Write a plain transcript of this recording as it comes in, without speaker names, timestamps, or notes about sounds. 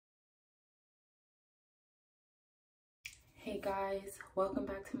Hey guys, welcome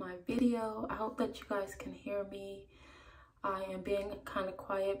back to my video. I hope that you guys can hear me. I am being kind of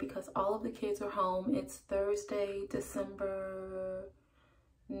quiet because all of the kids are home. It's Thursday, December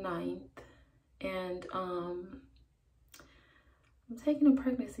 9th, and I'm taking a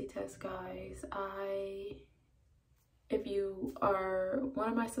pregnancy test, guys. If you are one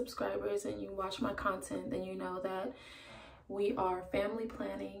of my subscribers and you watch my content, then you know that we are family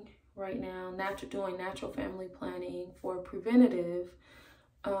planning right now, doing natural family planning for preventative,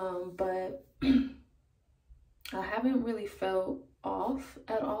 but I haven't really felt off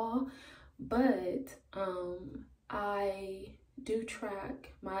at all, but I do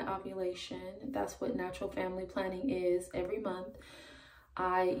track my ovulation. That's what natural family planning is. Every month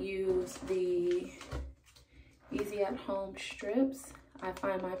I use the easyathome strips. I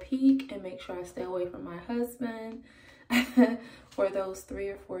find my peak and make sure I stay away from my husband for those 3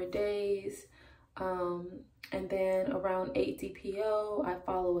 or 4 days, and then around 8 DPO I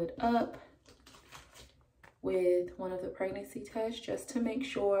follow it up with one of the pregnancy tests just to make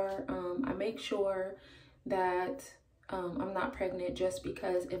sure. I make sure that I'm not pregnant, just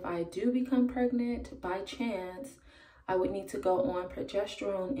because if I do become pregnant by chance, I would need to go on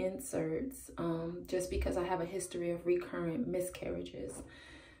progesterone inserts, just because I have a history of recurrent miscarriages.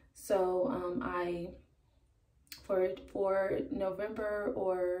 So for November,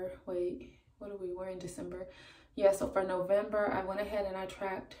 or wait, we're in December. Yeah, so for November, I went ahead and I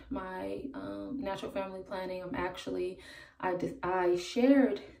tracked my natural family planning. I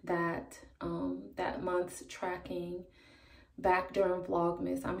shared that that month's tracking back during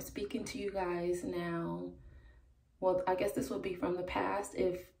Vlogmas. I'm speaking to you guys now. Well, I guess this would be from the past.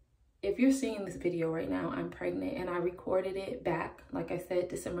 If you're seeing this video right now, I'm pregnant and I recorded it back, like I said,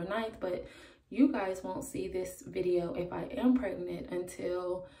 December 9th, but you guys won't see this video if I am pregnant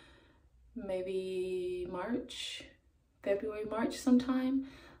until maybe February, March sometime.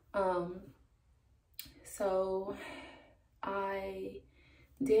 So I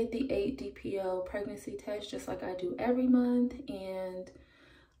did the 8 DPO pregnancy test just like I do every month, and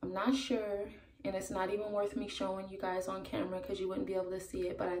I'm not sure, and it's not even worth me showing you guys on camera because you wouldn't be able to see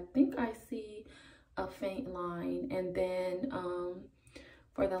it, but I think I see a faint line. And then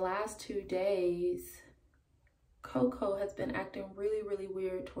for the last 2 days, Coco has been acting really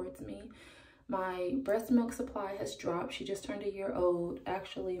weird towards me. My breast milk supply has dropped. She just turned 1 year old,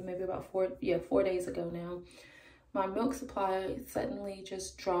 actually maybe about 4 days ago now. My milk supply suddenly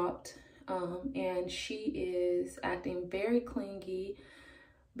just dropped, and she is acting very clingy.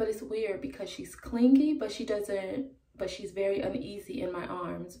 But it's weird because she's clingy, but she's very uneasy in my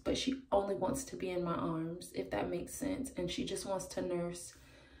arms, but she only wants to be in my arms, if that makes sense. And she just wants to nurse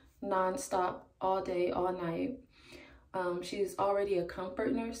nonstop, all day, all night. She's already a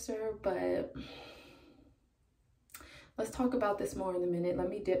comfort nurser, but let's talk about this more in a minute. Let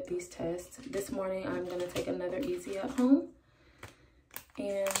me dip these tests. This morning, I'm gonna take another easyathome.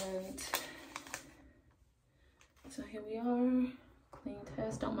 And so here we are. Clean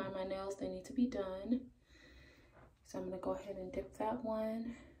test. Don't mind my nails, they need to be done. So I'm gonna go ahead and dip that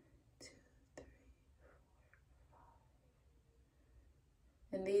 1, 2, 3, 4,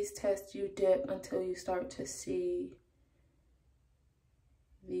 5. And these tests you dip until you start to see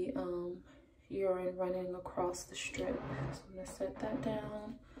the urine running across the strip. So I'm gonna set that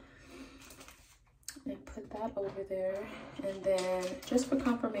down and put that over there. And then just for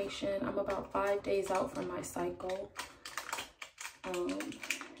confirmation, I'm about 5 days out from my cycle. I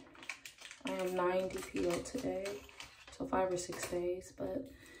am 9 DPO today, so 5 or 6 days, but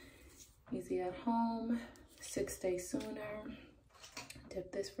easyathome, 6 days sooner.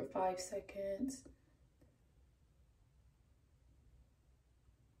 Dip this for 5 seconds.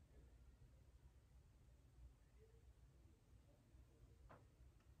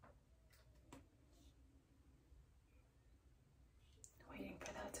 Waiting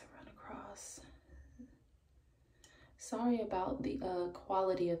for that to run across. Sorry about the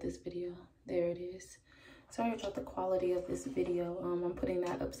quality of this video. There it is. Sorry about the quality of this video. I'm putting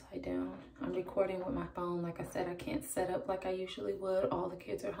that upside down. I'm recording with my phone. Like I said, I can't set up like I usually would. All the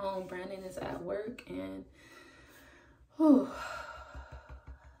kids are home. Brandon is at work, and I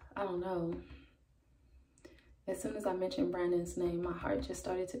don't know. As soon as I mentioned Brandon's name, my heart just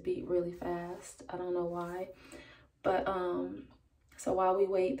started to beat really fast. I don't know why. But so while we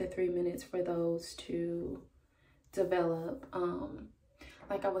wait the 3 minutes for those to develop,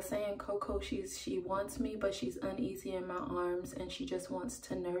 like I was saying, Coco, she wants me, but she's uneasy in my arms, and she just wants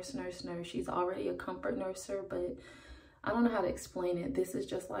to nurse. She's already a comfort nurser, but I don't know how to explain it. This is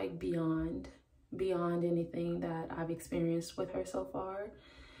just like beyond anything that I've experienced with her so far.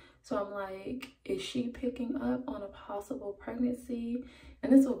 So I'm like, is she picking up on a possible pregnancy?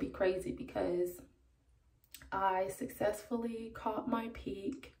 And this will be crazy because I successfully caught my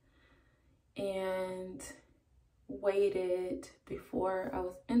peak and waited before I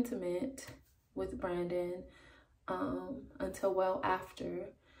was intimate with Brandon until well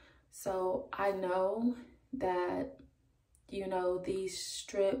after. So I know that, you know, these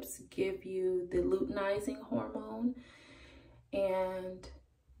strips give you the luteinizing hormone, and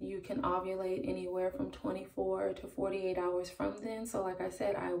you can ovulate anywhere from 24 to 48 hours from then. So like I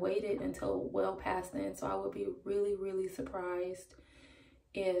said, I waited until well past then. So I would be really, really surprised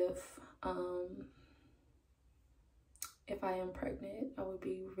if I am pregnant. I would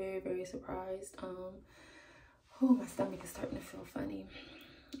be very, very surprised. Oh, my stomach is starting to feel funny.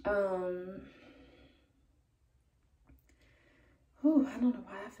 Oh, I don't know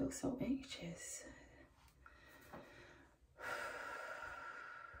why I feel so anxious.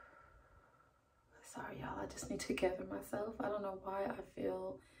 Sorry, y'all, I just need to gather myself. I don't know why I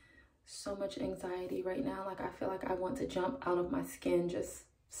feel so much anxiety right now. Like, I feel like I want to jump out of my skin just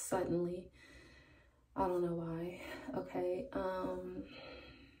suddenly. I don't know why. Okay,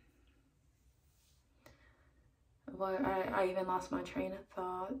 well, I even lost my train of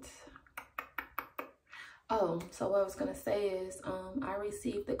thought. Oh, so what I was gonna say is, I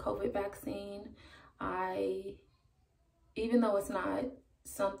received the COVID vaccine. Even though it's not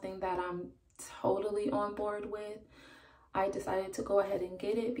something that I'm totally on board with, I decided to go ahead and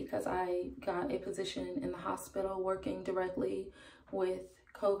get it because I got a position in the hospital working directly with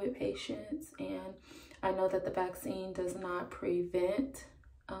COVID patients, and I know that the vaccine does not prevent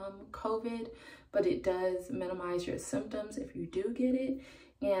COVID, but it does minimize your symptoms if you do get it.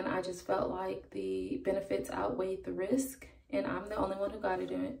 And I just felt like the benefits outweighed the risk, and I'm the only one who got it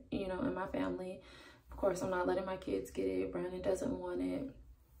in, you know, in my family. Of course, I'm not letting my kids get it. Brandon doesn't want it,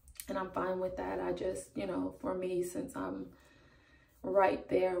 and I'm fine with that. I just, you know, for me, since I'm right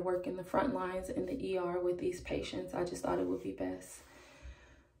there working the front lines in the ER with these patients, I just thought it would be best.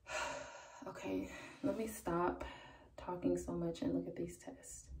 Okay, let me stop talking so much and look at these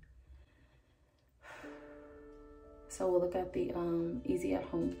tests. So we'll look at the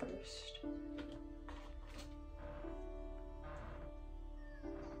easyathome first.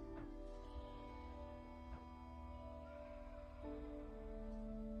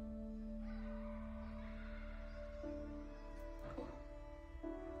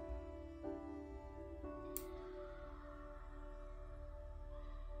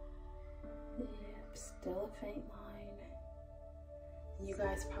 Yep, still a faint line. You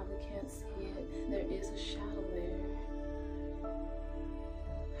guys probably can't see it. There is a shadow there.